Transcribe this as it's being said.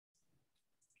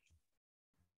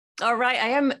All right, I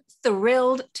am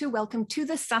thrilled to welcome to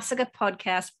the Sasika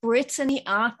podcast, Brittany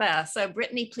Arthur. So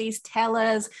Brittany, please tell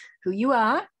us who you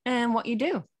are and what you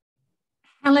do.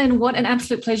 Helen, what an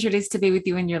absolute pleasure it is to be with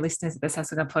you and your listeners at the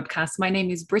Sasika podcast. My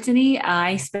name is Brittany.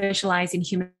 I specialize in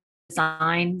human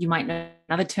design. You might know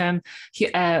another term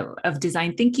of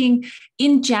design thinking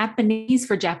in Japanese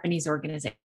for Japanese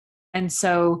organizations. And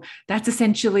so that's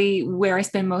essentially where I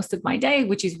spend most of my day,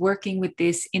 which is working with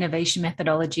this innovation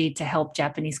methodology to help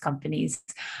Japanese companies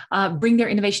bring their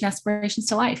innovation aspirations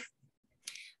to life.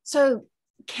 So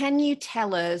can you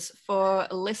tell us, for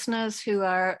listeners who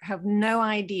have no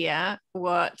idea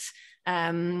what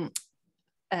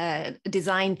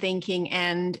design thinking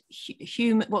and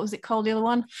human, what was it called, the other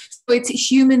one? So it's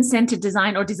human-centered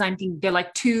design or design thinking. They're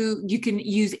like two, you can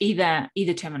use either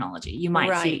terminology. You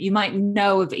might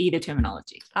know of either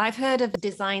terminology. I've heard of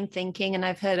design thinking and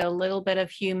I've heard a little bit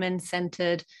of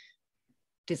human-centered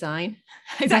design.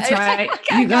 That's right.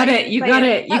 You got it in one.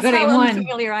 That's how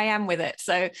unfamiliar I am with it.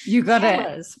 So you got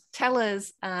it. Tell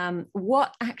us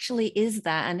what actually is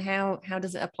that and how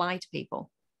does it apply to people?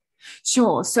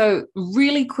 Sure. So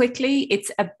really quickly, it's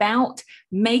about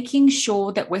making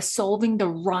sure that we're solving the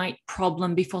right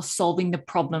problem before solving the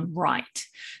problem right.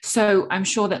 So I'm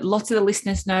sure that lots of the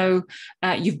listeners know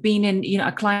you've been in,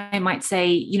 a client might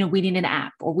say, we need an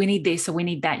app or we need this or we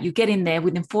need that. You get in there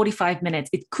within 45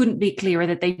 minutes. It couldn't be clearer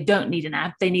that they don't need an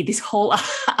app. They need this whole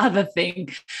other thing.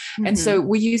 Mm-hmm. And so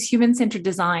we use human-centered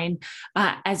design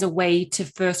as a way to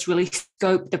first really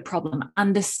scope the problem,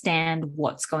 understand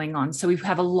what's going on. So we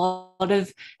have a lot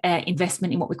of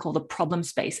investment in what we call the problem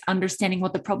space, understanding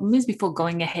what the problem is before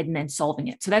going ahead and then solving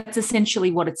it. So that's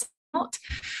essentially what it's about.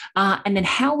 And then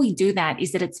how we do that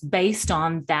is that it's based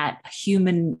on that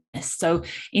humanness. So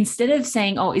instead of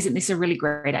saying, oh, isn't this a really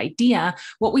great idea?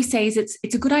 What we say is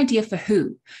it's a good idea for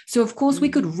who? So of course we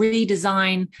could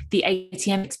redesign the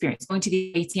ATM experience, going to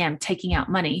the ATM, taking out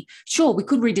money. Sure, we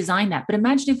could redesign that. But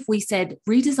imagine if we said,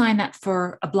 redesign that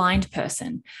for a blind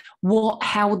person.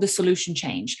 How would the solution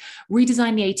change?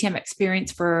 Redesign the ATM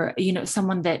experience for,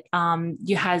 someone that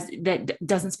that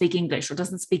doesn't speak English or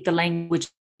doesn't speak the language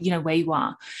where you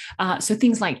are. So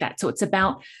things like that. So it's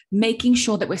about making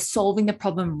sure that we're solving the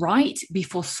problem right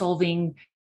before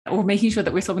making sure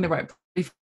that we're solving the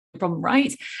problem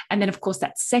right. And then of course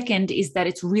that second is that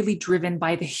it's really driven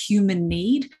by the human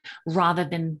need rather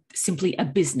than simply a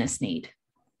business need.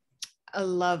 I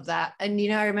love that. And,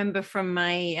 I remember from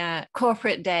my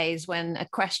corporate days when a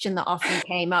question that often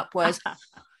came up was,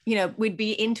 we'd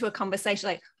be into a conversation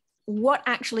like, what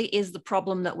actually is the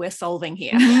problem that we're solving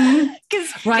here?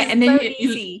 Because right, it's and then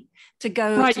easy to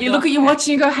go. Right, you look at your watch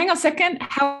and you go, hang on a second,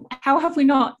 how have we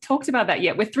not talked about that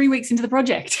yet? We're 3 weeks into the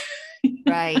project.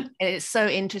 Right. And it's so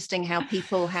interesting how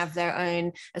people have their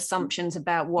own assumptions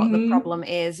about what the problem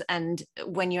is. And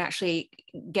when you actually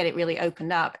get it really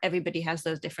opened up, everybody has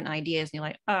those different ideas. And you're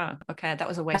like, oh, okay, that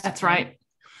was a waste of time.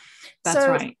 That's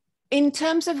right. In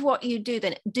terms of what you do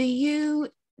then, do you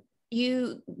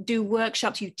do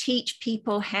workshops, you teach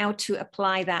people how to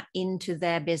apply that into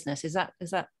their business? Is that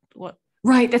what?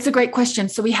 Right. That's a great question.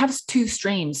 So we have two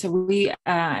streams. So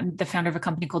I'm the founder of a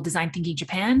company called Design Thinking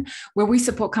Japan, where we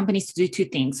support companies to do two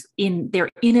things in their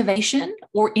innovation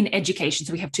or in education.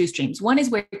 So we have two streams. One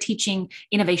is we're teaching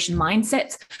innovation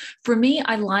mindsets. For me,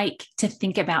 I like to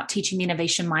think about teaching the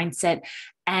innovation mindset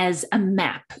as a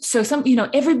map. So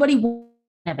everybody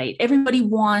innovate.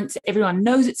 Everyone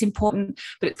knows it's important,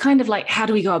 but it's kind of like, how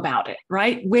do we go about it,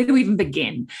 right? Where do we even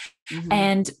begin? Mm-hmm.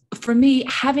 And for me,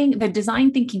 having the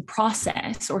design thinking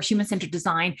process or human-centered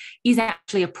design is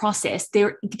actually a process.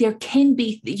 There can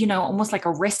be, almost like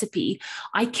a recipe.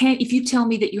 If you tell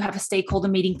me that you have a stakeholder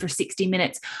meeting for 60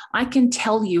 minutes, I can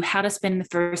tell you how to spend the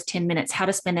first 10 minutes, how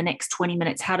to spend the next 20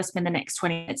 minutes, how to spend the next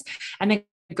 20 minutes, and then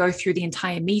go through the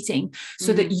entire meeting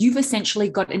so that you've essentially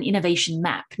got an innovation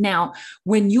map. Now,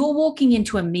 when you're walking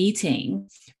into a meeting,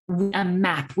 a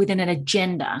map within an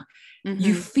agenda,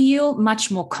 you feel much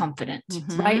more confident,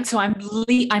 right? So I'm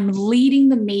leading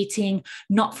the meeting,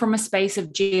 not from a space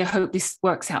of, gee, I hope this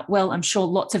works out well. I'm sure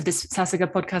lots of this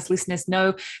Sasika podcast listeners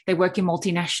know they work in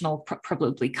multinational,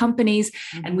 probably companies.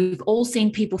 And we've all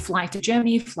seen people fly to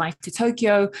Germany, fly to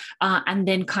Tokyo, and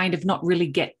then kind of not really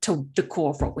get to the core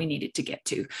of what we needed to get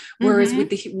to. Whereas with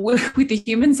the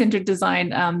human-centered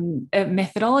design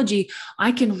methodology,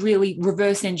 I can really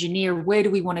reverse engineer where do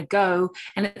we want to go.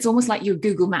 And it's almost like your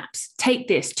Google Maps. take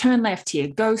this, turn left here,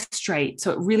 go straight.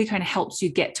 So it really kind of helps you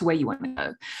get to where you want to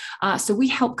go. So we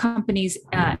help companies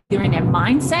either in their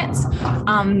mindsets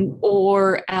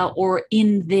or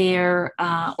in their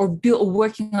or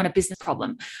working on a business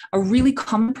problem. A really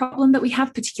common problem that we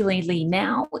have, particularly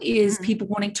now, is people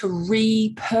wanting to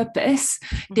repurpose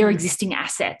their existing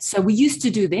assets. So we used to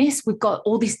do this. We've got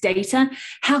all this data.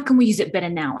 How can we use it better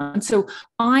now? And so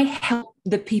I help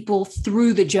the people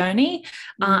through the journey,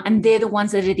 and they're the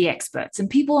ones that are the experts. And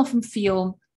people often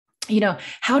feel,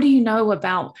 how do you know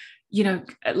about,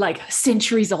 like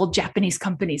centuries old Japanese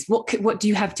companies? What do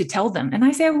you have to tell them? And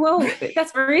I say, well,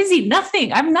 that's very easy.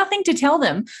 Nothing. I have nothing to tell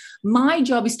them. My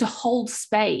job is to hold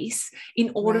space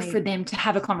in order for them to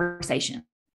have a conversation.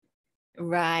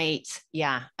 Right.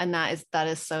 Yeah. And that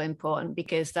is so important,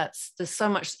 because there's so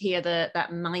much here,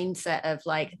 that mindset of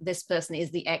like, this person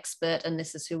is the expert and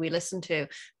this is who we listen to.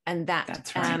 And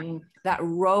that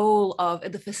role of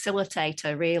the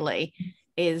facilitator really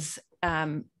is,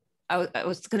 I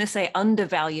was going to say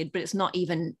undervalued, but it's not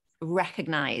even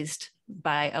recognized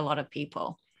by a lot of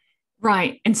people.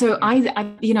 Right. And so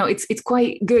I it's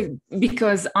quite good,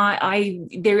 because I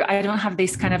don't have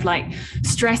this kind of like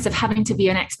stress of having to be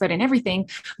an expert in everything.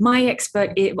 My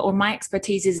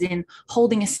expertise is in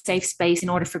holding a safe space in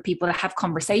order for people to have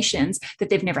conversations that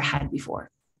they've never had before.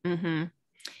 Mm-hmm.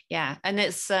 Yeah. And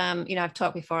it's, I've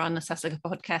talked before on the Sasaka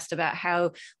podcast about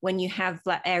how when you have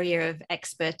that area of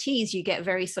expertise, you get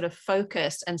very sort of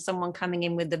focused, and someone coming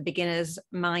in with the beginner's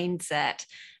mindset,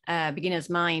 beginner's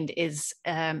mind is,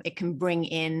 it can bring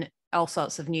in all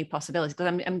sorts of new possibilities,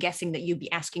 because I'm guessing that you'd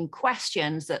be asking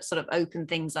questions that sort of open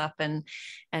things up and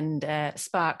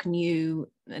spark new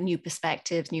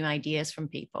perspectives, new ideas from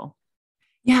people.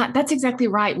 Yeah, that's exactly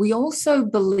right. We also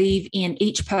believe in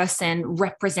each person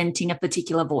representing a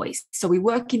particular voice. So we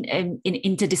work in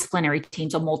interdisciplinary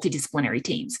teams or multidisciplinary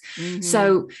teams. Mm-hmm.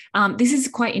 So this is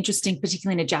quite interesting,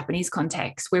 particularly in a Japanese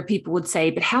context, where people would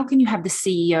say, but how can you have the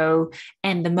CEO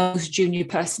and the most junior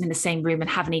person in the same room and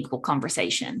have an equal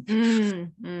conversation?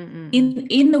 Mm-hmm.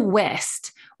 In the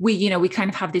West, we kind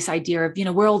of have this idea of,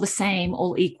 we're all the same,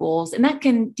 all equals. And that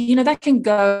can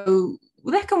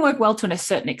work well to a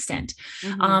certain extent.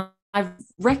 Mm-hmm. I've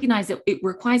recognized that it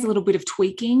requires a little bit of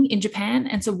tweaking in Japan.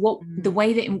 And so the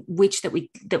way in which we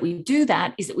do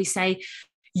that is that we say,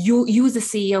 you as a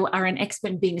CEO are an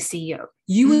expert in being a CEO.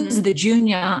 You as the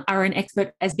junior are an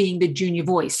expert as being the junior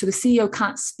voice. So the CEO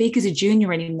can't speak as a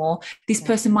junior anymore. This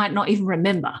person might not even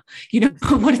remember,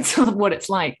 what it's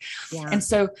like. Yeah. And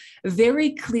so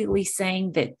very clearly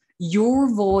saying that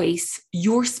your voice,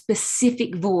 your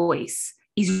specific voice,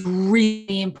 is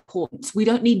really important. We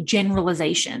don't need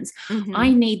generalizations. Mm-hmm.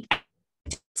 I need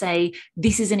to say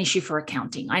this is an issue for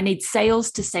accounting. I need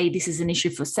sales to say this is an issue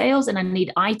for sales, and I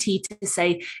need IT to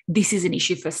say this is an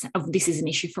issue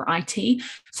for IT,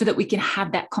 so that we can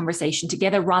have that conversation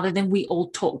together rather than we all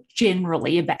talk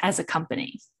generally about as a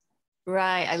company.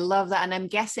 Right. I love that. And I'm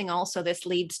guessing also this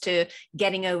leads to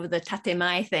getting over the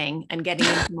tatemae thing and getting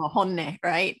into more honne,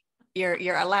 right?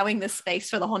 You're allowing the space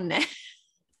for the honne.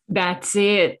 That's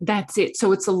it.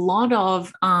 So it's a lot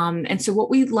of, and so what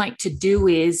we'd like to do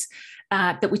is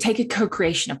that we take a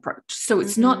co-creation approach. So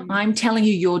it's not, I'm telling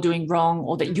you you're doing wrong,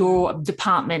 or that your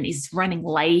department is running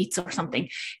late or something.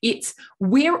 It's,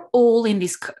 we're all in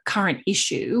this current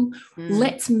issue.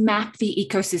 Let's map the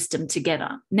ecosystem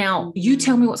together. Now, you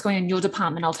tell me what's going on in your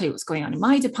department. I'll tell you what's going on in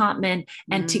my department.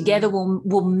 And together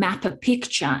we'll map a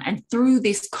picture. And through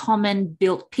this common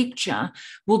built picture,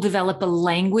 we'll develop a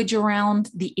language around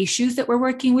the issues that we're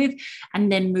working with and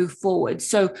then move forward.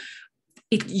 So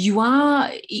if you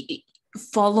are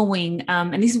following,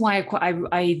 and this is why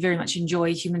I very much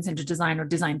enjoy human-centered design or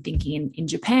design thinking in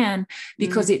Japan,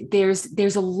 because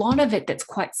there's a lot of it that's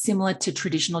quite similar to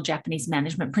traditional Japanese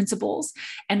management principles.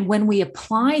 And when we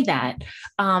apply that,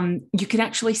 you can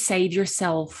actually save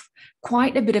yourself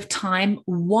quite a bit of time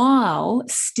while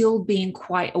still being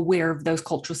quite aware of those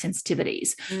cultural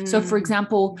sensitivities. So for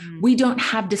example, we don't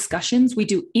have discussions, we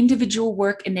do individual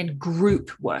work and then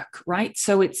group work, right?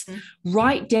 So it's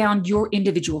write down your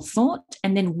individual thought,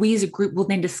 and then we as a group will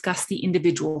then discuss the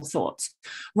individual thoughts,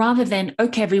 rather than,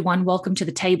 okay, everyone, welcome to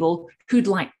the table. Who'd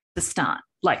like to start?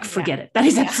 Like, forget it. That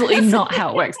is absolutely not how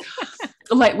it works.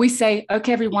 Like we say,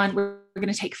 okay, everyone, we're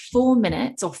going to take 4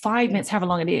 minutes or 5 minutes, however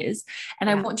long it is. And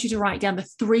I want you to write down the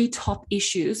 3 top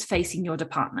issues facing your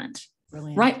department.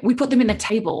 Brilliant. Right? We put them in the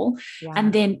table,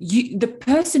 and then the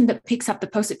person that picks up the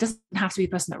post-it doesn't have to be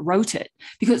the person that wrote it,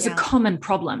 because it's a common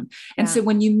problem. And so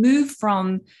when you move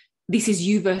from this is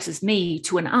you versus me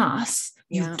to an us,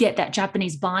 you get that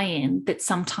Japanese buy-in that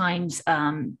sometimes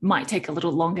might take a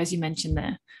little longer, as you mentioned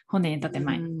there.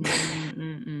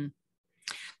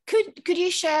 Could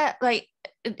you share, like,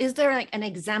 is there like an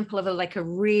example of a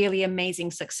really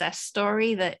amazing success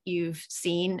story that you've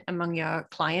seen among your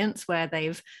clients where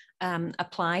they've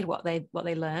applied what they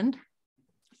learned?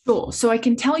 Sure. So I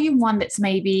can tell you one that's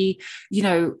maybe,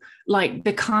 like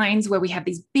the kinds where we have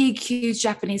these big, huge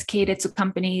Japanese keiretsu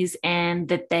companies and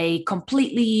that they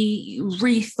completely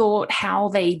rethought how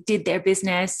they did their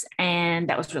business. And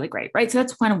that was really great, right? So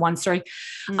that's kind of one story.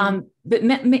 But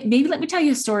maybe let me tell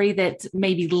you a story that's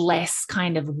maybe less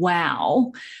kind of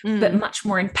wow, but much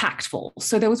more impactful.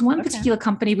 So there was one particular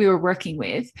company we were working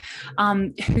with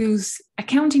whose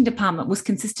accounting department was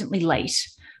consistently late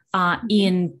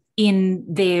in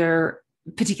their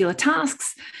particular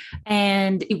tasks,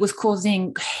 and it was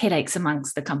causing headaches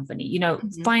amongst the company.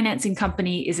 Finance in a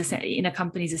company is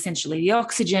essentially the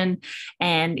oxygen,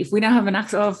 and if we don't have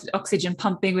enough of oxygen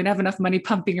pumping, we don't have enough money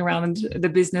pumping around the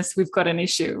business, we've got an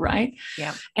issue, right?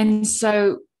 Yeah. And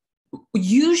so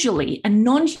usually a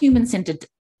non-human centered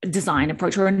design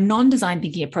approach or a non-design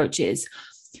thinking approach is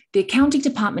the accounting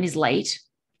department is late,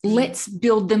 let's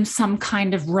build them some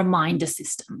kind of reminder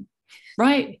system,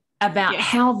 right? About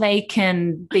how they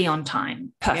can be on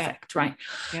time. Perfect, right?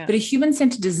 Yeah. But a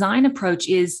human-centered design approach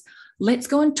is let's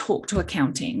go and talk to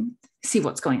accounting, see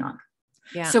what's going on.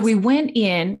 Yeah. So we went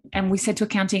in and we said to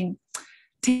accounting,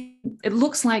 it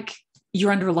looks like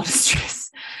you're under a lot of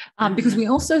stress. Because we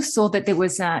also saw that there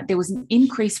was an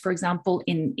increase, for example,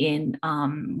 in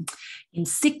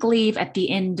sick leave at the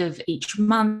end of each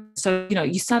month. So,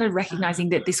 you started recognizing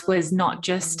that this was not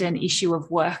just an issue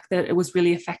of work, that it was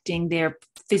really affecting their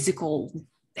physical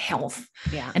health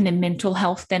and their mental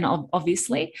health then,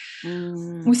 obviously.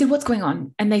 We said, what's going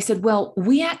on? And they said, well,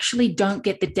 we actually don't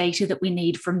get the data that we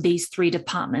need from these 3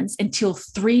 departments until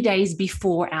 3 days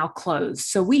before our close.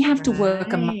 So we have to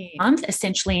work a month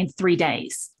essentially in 3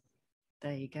 days.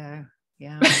 There you go.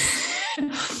 Yeah.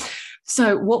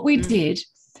 So what we did,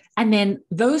 and then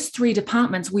those 3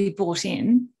 departments we brought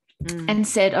in and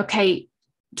said, okay,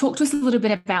 talk to us a little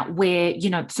bit about where,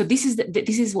 so this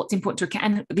is what's important to account.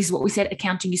 And this is what we said,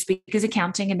 accounting, you speak as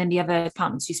accounting, and then the other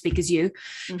departments you speak as you.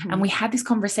 And we had this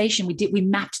conversation. We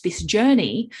mapped this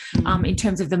journey in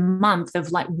terms of the month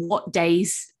of like what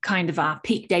days kind of are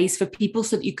peak days for people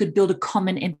so that you could build a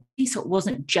common empathy. So it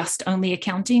wasn't just only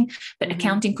accounting, but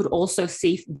accounting could also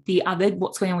see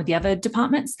what's going on with the other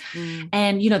departments.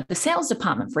 And, the sales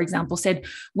department, for example, said,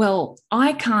 well,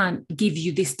 I can't give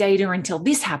you this data until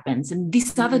this happens. And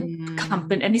this other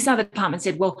company and this other department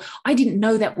said, well, I didn't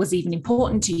know that was even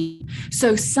important to you.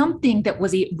 So something that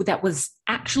was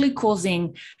actually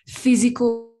causing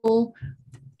physical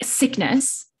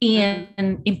sickness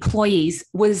in employees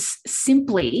was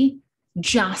simply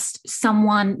just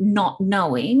someone not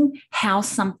knowing how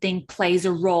something plays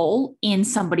a role in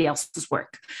somebody else's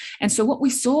work. And so what we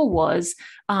saw was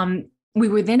we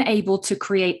were then able to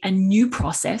create a new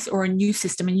process or a new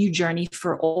system, a new journey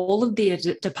for all of the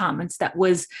departments that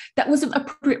was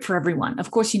appropriate for everyone.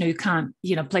 Of course, you can't,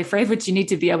 play favorites. You need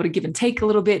to be able to give and take a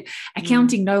little bit.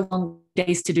 Accounting no longer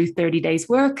days to do 30 days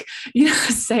work.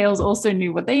 Sales also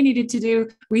knew what they needed to do.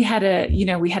 We had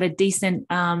a decent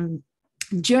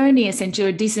journey, essentially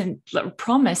a decent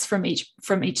promise from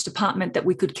each department that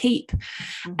we could keep.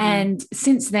 And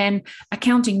since then,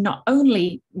 accounting not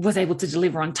only was able to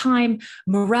deliver on time,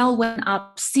 morale went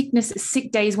up,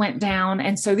 sick days went down.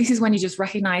 And so this is when you just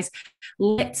recognize,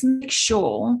 let's make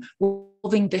sure we're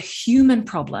solving the human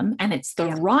problem, and it's the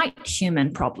right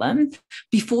human problem,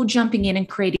 before jumping in and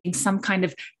creating some kind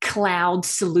of cloud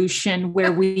solution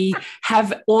where we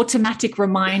have automatic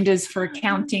reminders for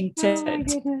accounting to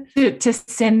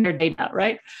send their data,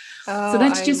 right? So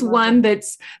that's just one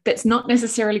that's not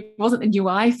necessarily, wasn't a new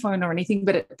iPhone or anything,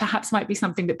 but it perhaps might be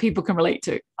something that people can relate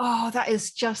to. Oh, that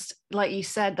is just, like you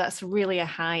said, that's really a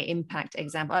high impact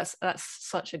example. That's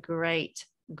such a great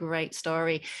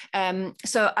story.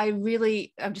 So I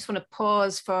just want to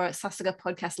pause for Sasaga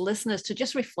podcast listeners to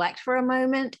just reflect for a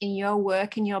moment in your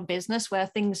work, in your business, where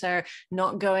things are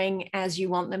not going as you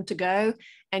want them to go.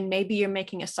 And maybe you're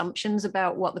making assumptions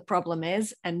about what the problem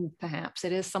is, and perhaps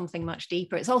it is something much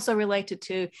deeper. It's also related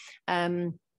to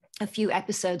a few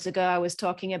episodes ago, I was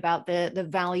talking about the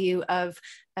value of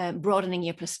broadening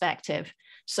your perspective.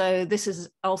 So this is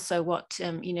also what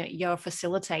you're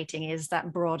facilitating, is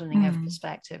that broadening of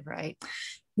perspective, right?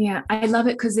 Yeah, I love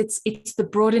it because it's the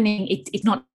broadening. It's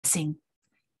not guessing.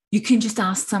 You can just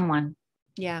ask someone,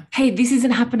 Yeah. Hey, this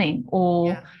isn't happening, or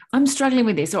Yeah. I'm struggling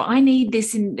with this, or I need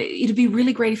this, and it'd be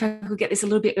really great if I could get this a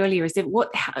little bit earlier. Is there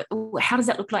how does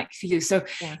that look like for you? So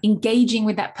engaging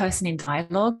with that person in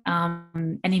dialogue,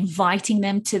 and inviting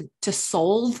them to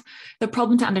solve the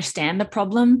problem, to understand the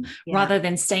problem, rather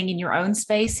than staying in your own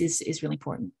space is really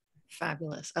important.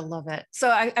 Fabulous. I love it. So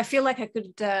I feel like I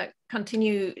could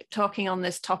continue talking on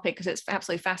this topic because it's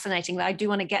absolutely fascinating. But I do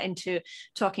want to get into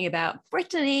talking about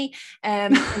Brittany,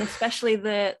 and especially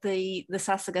the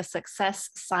Sasuga success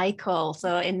cycle.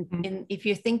 So in if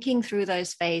you're thinking through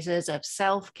those phases of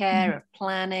self-care, of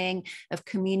planning, of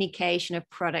communication, of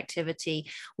productivity,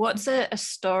 what's a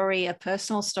story, a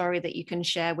personal story that you can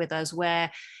share with us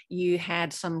where you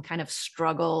had some kind of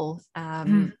struggle,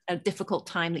 a difficult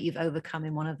time that you've overcome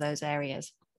in one of those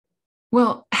areas?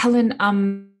 Well,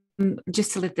 Helen,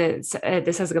 just to let the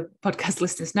Sasuga podcast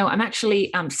listeners know, I'm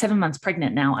actually 7 months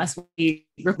pregnant now as we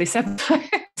record this episode.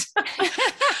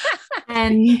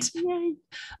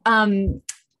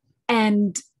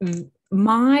 and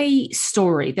my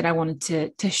story that I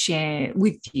wanted to share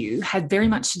with you had very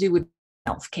much to do with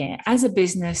self-care as a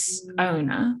business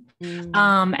owner,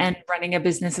 and running a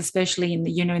business, especially in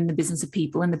the business of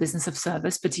people, in the business of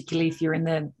service, particularly if you're in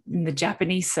the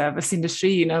Japanese service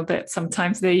industry, that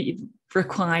sometimes they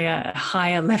require a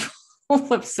higher level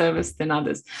of service than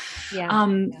others.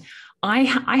 I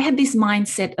had this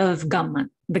mindset of gamman,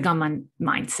 the gamman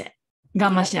mindset.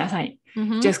 Gamman shinasai.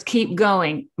 Just keep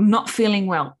going. I'm not feeling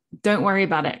well. Don't worry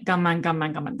about it. Gamman,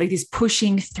 gamman, gamman. Like this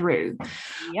pushing through.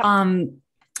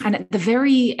 And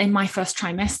in my first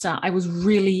trimester, I was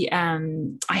really,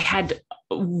 I had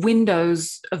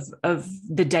windows of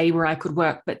the day where I could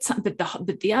work, but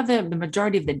the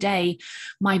majority of the day,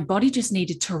 my body just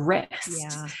needed to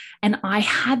rest. And I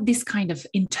had this kind of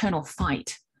internal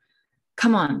fight.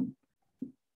 Come on.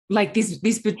 Like this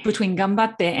between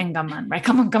gambatte and gamman, right?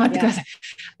 Come on, gambatte.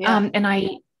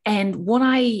 And what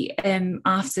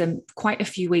after quite a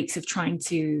few weeks of trying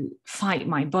to fight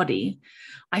my body,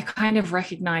 I kind of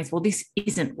recognized, well, this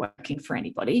isn't working for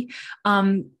anybody.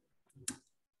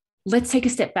 Let's take a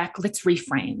step back. Let's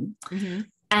reframe.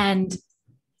 And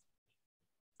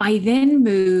I then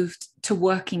moved to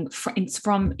working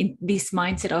from this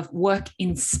mindset of work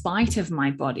in spite of my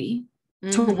body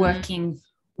to working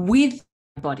with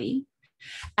my body.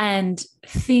 And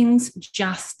things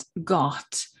just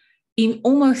got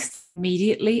almost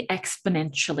immediately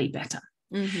exponentially better.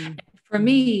 For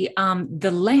me,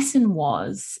 the lesson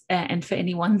was, and for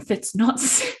anyone that's not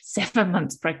 7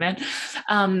 months pregnant,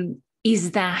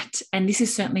 is that, and this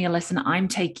is certainly a lesson I'm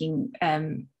taking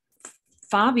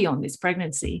far beyond this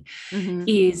pregnancy,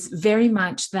 is very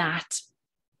much that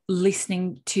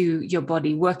listening to your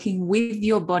body, working with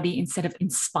your body instead of in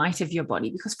spite of your body.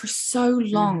 Because for so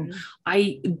long,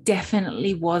 I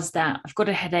definitely was that. I've got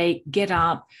a headache, get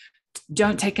up.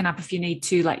 Don't take a nap if you need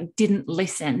to, like didn't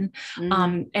listen.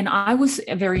 And I was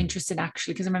very interested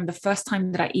actually, because I remember the first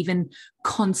time that I even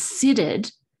considered,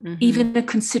 even the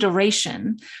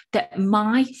consideration that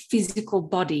my physical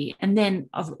body, and then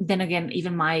again,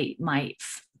 even my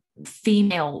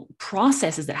female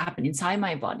processes that happen inside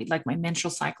my body, like my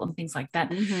menstrual cycle and things like that,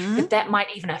 that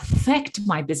might even affect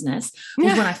my business,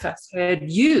 was when I first heard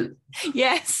you.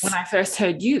 When I first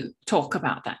heard you talk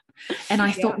about that. And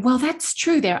I thought, well, that's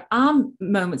true. There are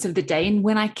moments of the day and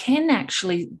when I can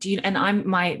actually do, and I own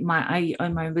my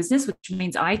own business, which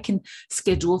means I can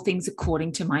schedule things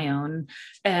according to my own,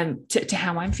 to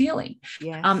how I'm feeling.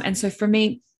 And so for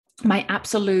me, my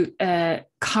absolute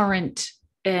current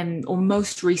or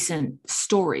most recent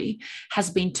story has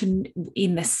been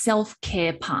in the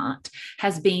self-care part,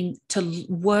 has been to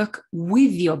work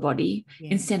with your body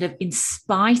instead of in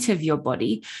spite of your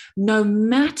body, no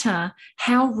matter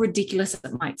how ridiculous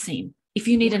it might seem. If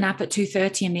you need a nap at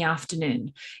 2:30 in the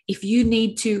afternoon, if you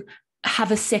need to have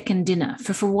a second dinner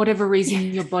for whatever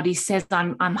reason your body says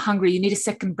I'm hungry, you need a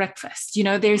second breakfast,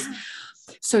 there's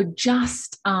so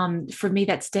just for me,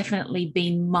 that's definitely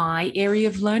been my area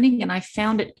of learning. And I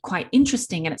found it quite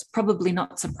interesting. And it's probably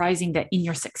not surprising that in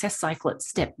your success cycle, it's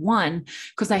step one,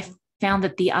 because I found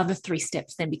that the other 3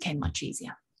 steps then became much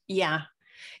easier.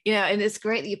 And it's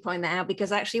great that you point that out,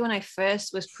 because actually when I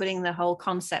first was putting the whole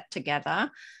concept together,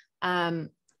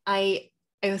 it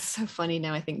was so funny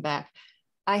now I think back.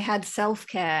 I had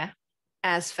self-care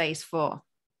as phase 4.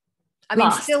 I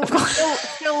mean,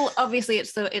 still, obviously,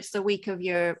 it's the week of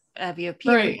your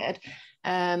period,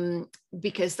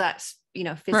 because that's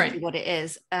physically what it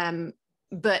is.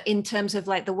 But in terms of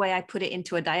like the way I put it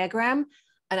into a diagram,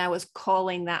 and I was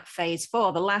calling that phase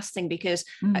 4, the last thing, because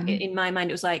in my mind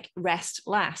it was like rest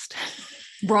last.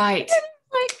 Right.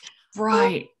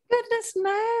 Right. Goodness,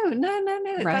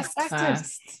 no. Rest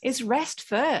first. It's rest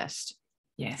first.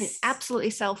 Yes. It's absolutely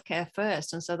self-care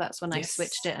first. And so that's when I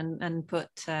switched it and put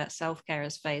self-care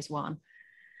as phase one.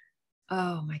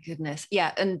 Oh my goodness.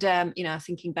 Yeah. And,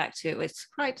 thinking back to it, it's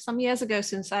quite some years ago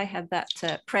since I had that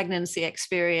pregnancy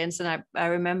experience. And I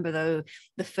remember though,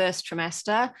 the first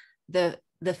trimester, the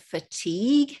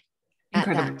fatigue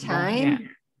Incredible. At that time,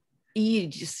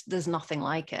 there's nothing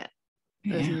like it.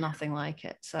 There's nothing like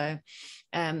it. So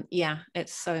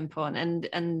it's so important,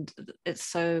 and it's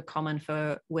so common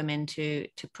for women to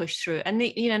push through. And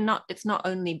it's not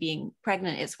only being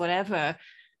pregnant, it's whatever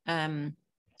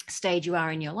stage you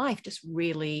are in your life. Just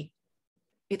really,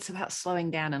 it's about slowing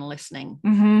down and listening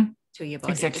to your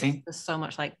body. Exactly. There's so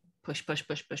much like push,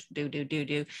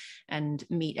 do, and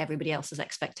meet everybody else's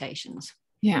expectations.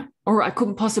 Yeah. Or I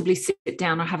couldn't possibly sit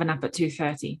down or have a nap at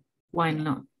 2:30. Why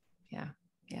not? Yeah.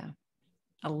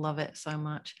 I love it so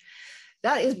much.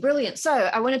 That is brilliant. So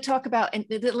I want to talk about a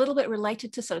little bit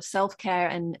related to sort of self-care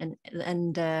and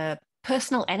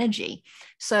personal energy.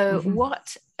 So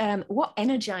what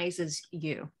energizes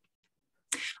you?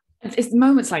 It's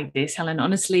moments like this, Helen.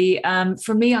 Honestly,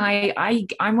 for me,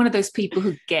 I'm one of those people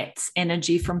who gets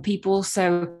energy from people.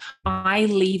 So I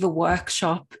leave a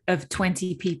workshop of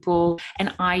 20 people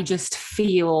and I just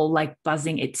feel like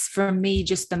buzzing. It's for me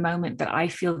just the moment that I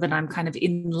feel that I'm kind of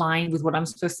in line with what I'm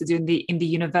supposed to do in the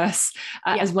universe,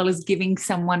 as well as giving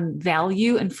someone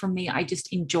value. And for me, I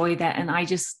just enjoy that, and I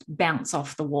just bounce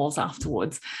off the walls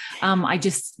afterwards.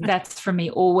 That's for me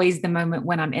always the moment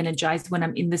when I'm energized, when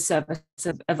I'm in the service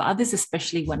of others,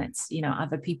 especially when it's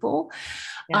other people,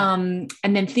 and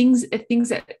then things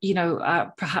that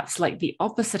are perhaps like the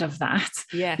opposite of that.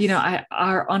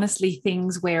 Are honestly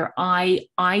things where I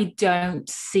don't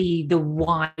see the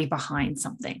why behind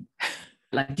something.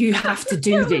 Like, you have to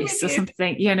do this or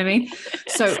something, you know what I mean?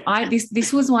 So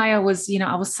this was why I was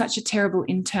such a terrible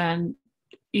intern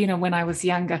when I was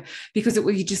younger, because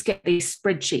you just get these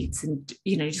spreadsheets and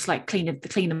just like clean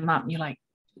them up, and you're like,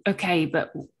 okay,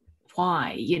 but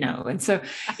why, and so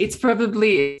it's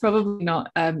probably not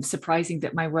surprising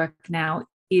that my work now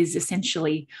is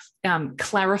essentially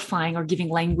clarifying or giving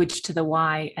language to the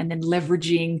why, and then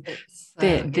leveraging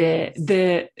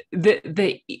the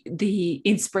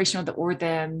inspiration or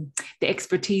the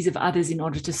expertise of others in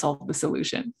order to solve the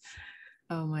solution.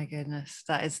 Oh my goodness,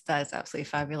 that is absolutely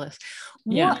fabulous.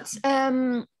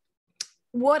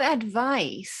 What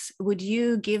advice would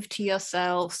you give to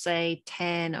yourself, say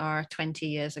 10 or 20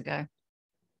 years ago?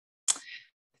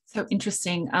 So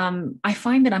interesting. I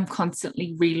find that I'm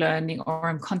constantly relearning, or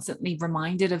I'm constantly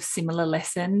reminded of similar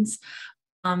lessons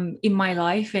in my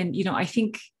life. And, I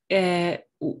think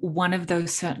one of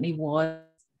those certainly was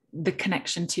the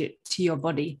connection to your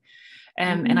body.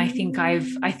 And I think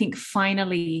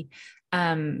finally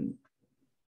that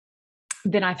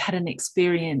I've had an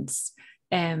experience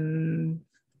kind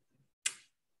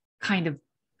of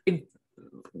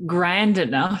grand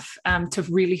enough to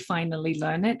really finally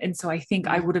learn it. And so I think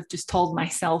I would have just told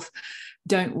myself,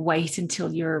 don't wait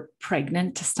until you're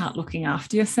pregnant to start looking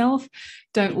after yourself.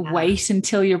 Don't wait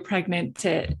until you're pregnant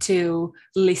to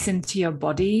listen to your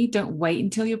body. Don't wait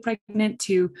until you're pregnant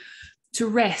to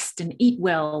rest and eat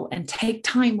well and take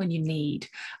time when you need.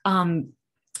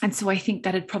 And so I think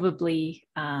that'd probably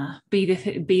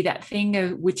be that thing,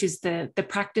 which is the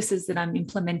practices that I'm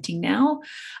implementing now.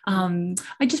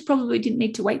 I just probably didn't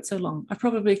need to wait so long. I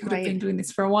probably could have been doing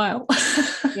this for a while.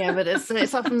 Yeah, but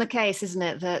it's often the case, isn't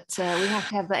it, that we have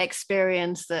to have that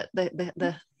experience, that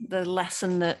the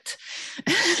lesson that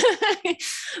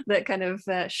that kind of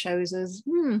shows us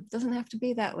doesn't have to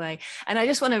be that way. And I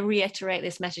just want to reiterate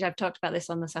this message. I've talked about this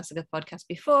on the Sasaga podcast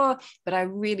before, but I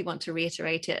really want to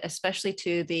reiterate it, especially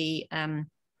to the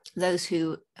those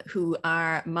who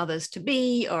are mothers to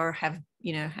be, or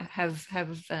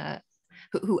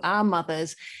who are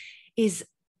mothers, is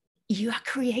you are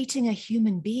creating a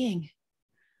human being.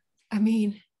 I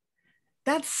mean,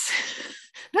 that's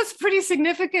pretty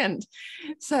significant.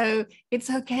 So it's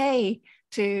okay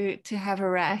to have a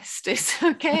rest. It's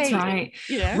okay. That's right.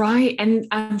 Right. And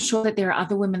I'm sure that there are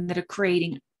other women that are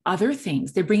creating other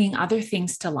things. They're bringing other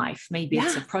things to life. Maybe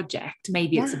it's a project,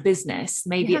 maybe it's a business,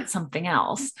 maybe it's something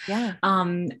else.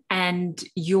 And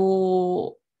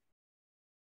you're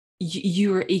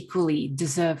equally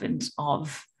deserving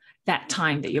of that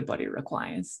time that your body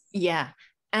requires.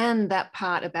 And that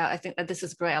part about, I think that this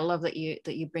is great. I love that you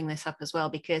bring this up as well,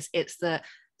 because it's that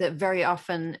very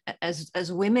often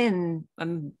as women,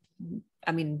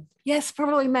 I mean, yes,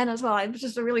 probably men as well, I'm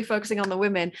just really focusing on the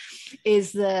women,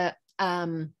 is that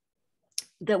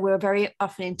we're very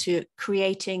often into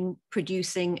creating,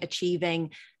 producing,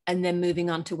 achieving and then moving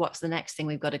on to what's the next thing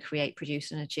we've got to create,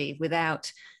 produce, and achieve,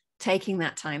 without taking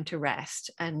that time to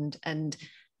rest and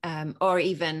or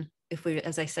even, if we,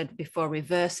 as I said before,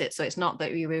 reverse it. So it's not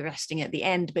that you're resting at the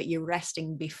end, but you're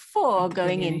resting before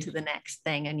going into the next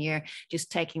thing. And you're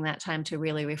just taking that time to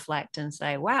really reflect and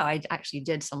say, wow, I actually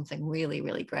did something really,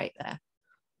 really great there.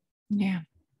 Yeah.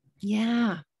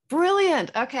 Yeah.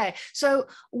 Brilliant. Okay. So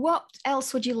what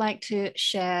else would you like to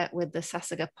share with the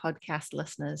Sasiga podcast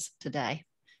listeners today?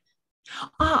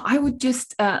 I would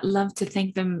just love to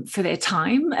thank them for their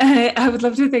time. I would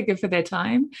love to thank them for their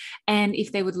time. And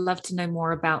if they would love to know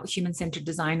more about human-centered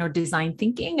design or design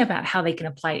thinking, about how they can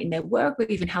apply it in their work, or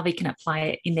even how they can apply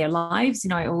it in their lives.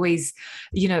 I always,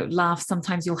 laugh.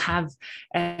 Sometimes you'll have,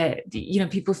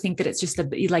 people think that it's just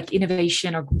like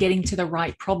innovation or getting to the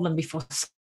right problem before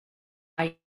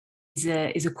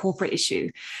is a corporate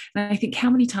issue. And I think, how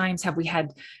many times have we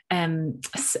had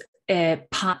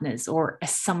partners or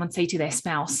someone say to their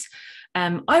spouse,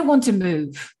 I want to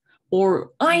move,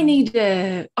 or I need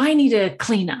a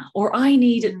cleaner, or I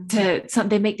need to,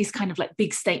 they make this kind of like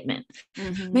big statement.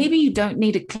 Mm-hmm. Maybe you don't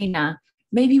need a cleaner.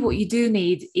 Maybe what you do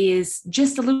need is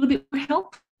just a little bit more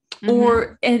help. Mm-hmm.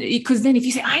 Or, and because then if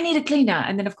you say, I need a cleaner,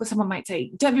 and then of course someone might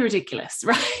say, don't be ridiculous,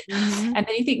 right? Mm-hmm. And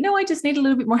then you think, no, I just need a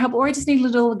little bit more help, or I just need a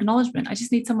little acknowledgement. I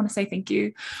just need someone to say thank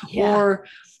you. Yeah. Or,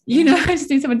 I just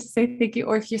need someone to say thank you.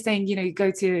 Or if you're saying, you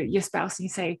go to your spouse and you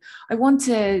say, I want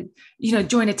to,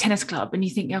 join a tennis club, and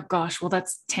you think, oh gosh, well,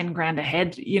 that's 10 grand a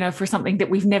head, for something that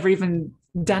we've never even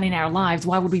done in our lives.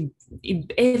 Why would we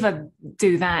ever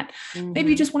do that? Mm-hmm.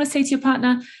 Maybe you just want to say to your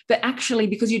partner, but actually,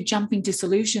 because you're jumping to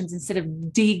solutions instead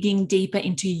of digging deeper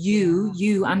into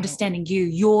you understanding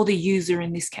you're the user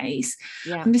in this case,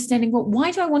 understanding, well,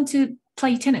 why do I want to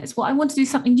play tennis? Well, I want to do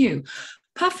something new.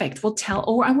 Perfect. We'll tell,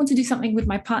 or I want to do something with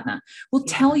my partner. We'll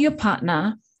tell your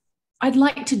partner, I'd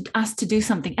like us to do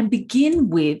something, and begin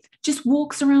with just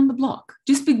walks around the block.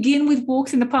 Just begin with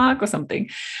walks in the park or something,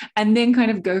 and then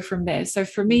kind of go from there. So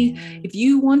for me, if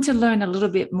you want to learn a little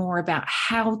bit more about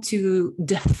how to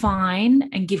define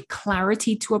and give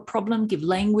clarity to a problem, give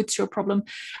language to a problem,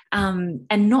 and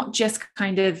not just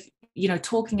kind of,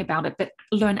 talking about it, but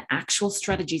learn actual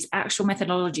strategies, actual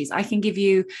methodologies. I can give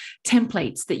you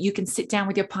templates that you can sit down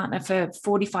with your partner for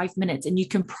 45 minutes and you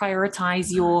can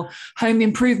prioritize your home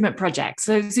improvement projects.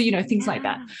 So things like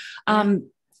that.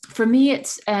 For me,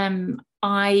 it's,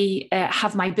 I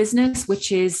have my business,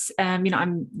 which is,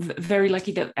 I'm very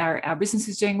lucky that our business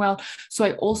is doing well. So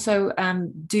I also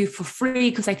do for free,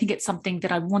 because I think it's something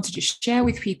that I wanted to share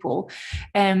with people.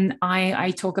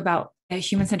 I talk about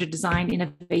human-centered design,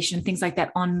 innovation, things like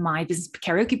that on my business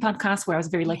karaoke podcast, where I was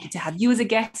very lucky to have you as a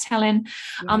guest, Helen.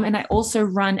 And I also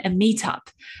run a meetup,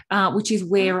 which is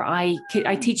where I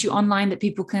teach you online that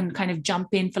people can kind of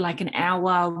jump in for like an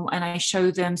hour, and I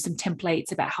show them some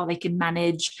templates about how they can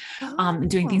manage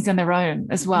doing things on their own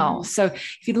as well. So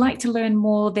if you'd like to learn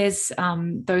more, there's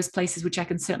those places which I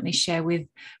can certainly share with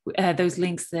those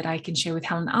links that I can share with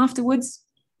Helen afterwards.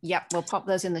 Yep, we'll pop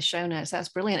those in the show notes. That's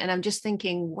brilliant. And I'm just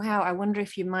thinking, wow, I wonder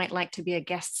if you might like to be a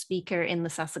guest speaker in the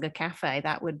Sasiga Cafe.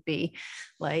 That would be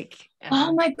like,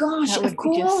 oh my gosh, of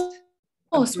course.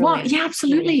 Well, yeah,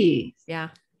 absolutely. Yeah.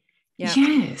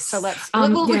 Yes. So let's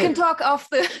we can talk off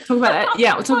the talk about that.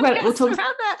 Yeah, we'll talk about it. We'll talk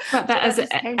about that as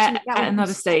at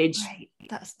another stage.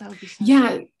 That would be so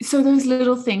great. So those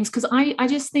little things, because I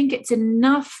just think it's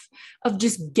enough of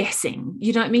just guessing.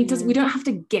 You know what I mean? We don't have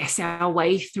to guess our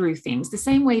way through things. The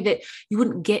same way that you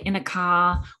wouldn't get in a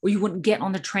car or you wouldn't get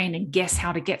on the train and guess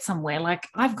how to get somewhere. Like,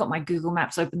 I've got my Google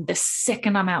Maps open the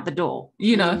second I'm out the door.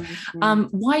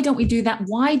 Why don't we do that?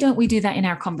 Why don't we do that in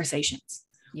our conversations?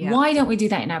 Yeah. Why don't we do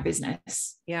that in our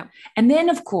business? Yeah. And then,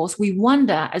 of course, we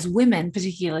wonder as women,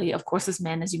 particularly, of course, as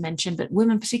men, as you mentioned, but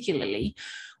women particularly,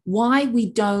 why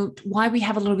we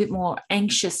have a little bit more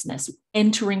anxiousness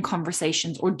entering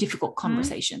conversations or difficult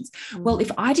conversations. Mm-hmm. Well,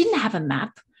 if I didn't have a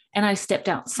map and I stepped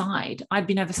outside, I'd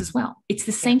be nervous as well. It's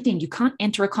the same thing. You can't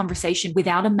enter a conversation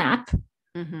without a map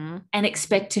and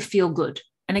expect to feel good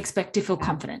and expect to feel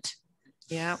confident.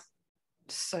 Yeah.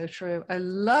 So true. I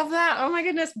love that. Oh my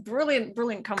goodness.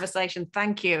 Brilliant conversation.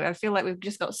 Thank you. I feel like we've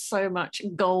just got so much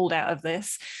gold out of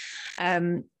this.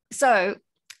 So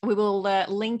we will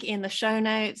link in the show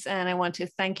notes, and I want to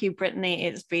thank you, Brittany.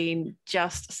 It's been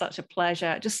just such a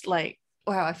pleasure. Just like,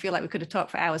 wow, I feel like we could have talked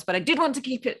for hours, but I did want to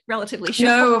keep it relatively short.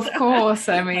 No, of course.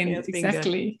 I mean,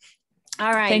 exactly.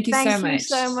 All right. Thank you so much.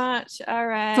 So much. All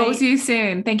right. Talk to you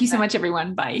soon. Thank you so much,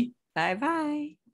 everyone. Bye. Bye-bye.